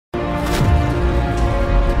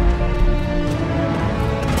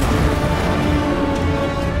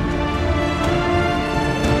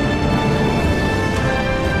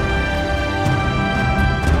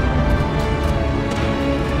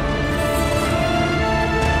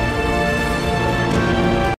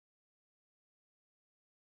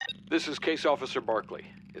This is Case Officer Barkley.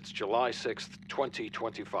 It's July 6th,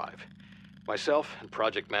 2025. Myself and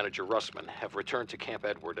Project Manager Russman have returned to Camp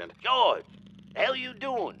Edward and... George, the hell you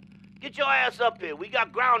doing? Get your ass up here. We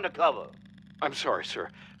got ground to cover. I'm sorry, sir.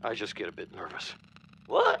 I just get a bit nervous.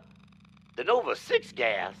 What? The Nova 6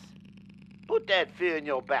 gas? Put that fear in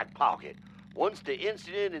your back pocket. Once the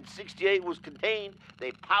incident in 68 was contained,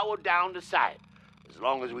 they powered down the site. As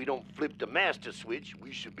long as we don't flip the master switch,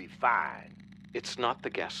 we should be fine. It's not the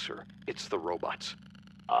gas, sir. It's the robots.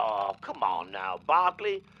 Oh, come on now,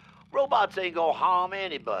 Barkley. Robots ain't gonna harm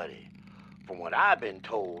anybody. From what I've been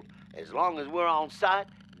told, as long as we're on site,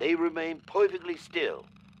 they remain perfectly still.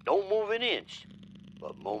 Don't move an inch.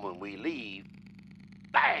 But moment we leave,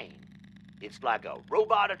 bang! It's like a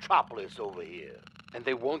robototropolis over here. And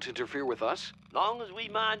they won't interfere with us? Long as we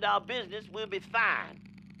mind our business, we'll be fine.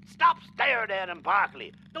 Stop staring at him,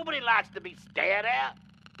 Barkley. Nobody likes to be stared at.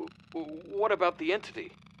 What about the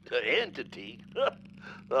entity? The entity?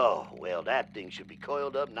 Oh, well, that thing should be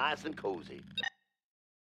coiled up nice and cozy.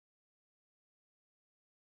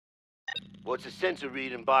 What's the sensor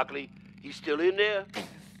reading, Barkley? He's still in there?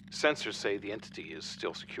 Sensors say the entity is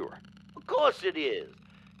still secure. Of course it is.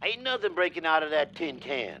 Ain't nothing breaking out of that tin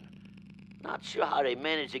can. Not sure how they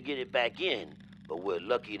managed to get it back in, but we're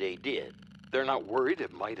lucky they did. They're not worried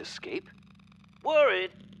it might escape?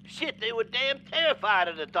 Worried? Shit, they were damn terrified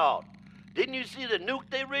of the thought. Didn't you see the nuke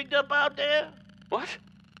they rigged up out there? What?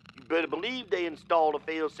 You better believe they installed a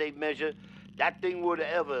fail-safe measure. That thing would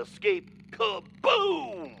have ever escaped.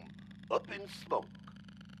 Kaboom! Up in smoke.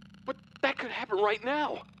 But that could happen right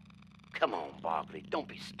now. Come on, Barkley, don't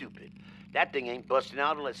be stupid. That thing ain't busting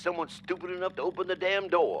out unless someone's stupid enough to open the damn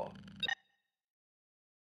door.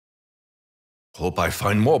 Hope I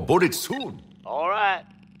find more bullets soon. All right,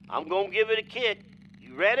 I'm gonna give it a kick.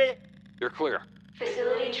 You ready? You're clear.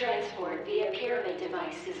 Facility transport via pyramid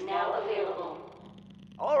device is now available.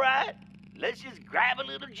 All right, let's just grab a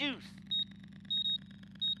little juice.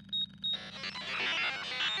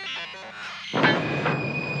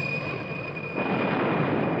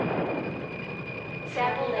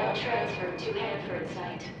 Sample now transferred to Hanford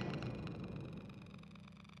site.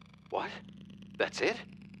 What? That's it?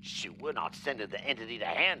 Shoot, we're not sending the entity to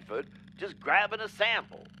Hanford, just grabbing a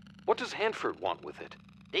sample. What does Hanford want with it?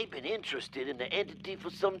 They've been interested in the entity for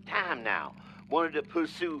some time now. Wanted to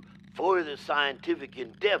pursue further scientific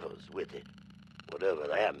endeavors with it. Whatever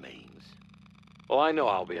that means. Well, I know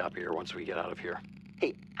I'll be up here once we get out of here.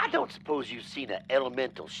 Hey, I don't suppose you've seen an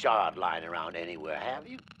elemental shard lying around anywhere, have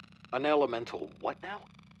you? An elemental what now?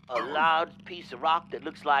 A large piece of rock that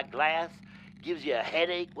looks like glass, gives you a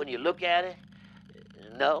headache when you look at it?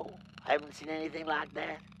 No? Haven't seen anything like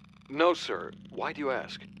that? No, sir. Why do you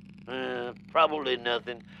ask? Probably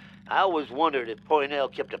nothing. I always wondered if Poynell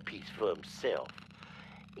kept a piece for himself.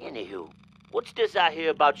 Anywho, what's this I hear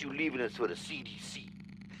about you leaving us for the CDC?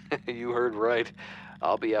 You heard right.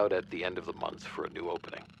 I'll be out at the end of the month for a new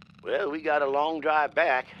opening. Well, we got a long drive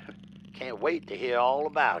back. Can't wait to hear all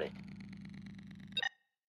about it.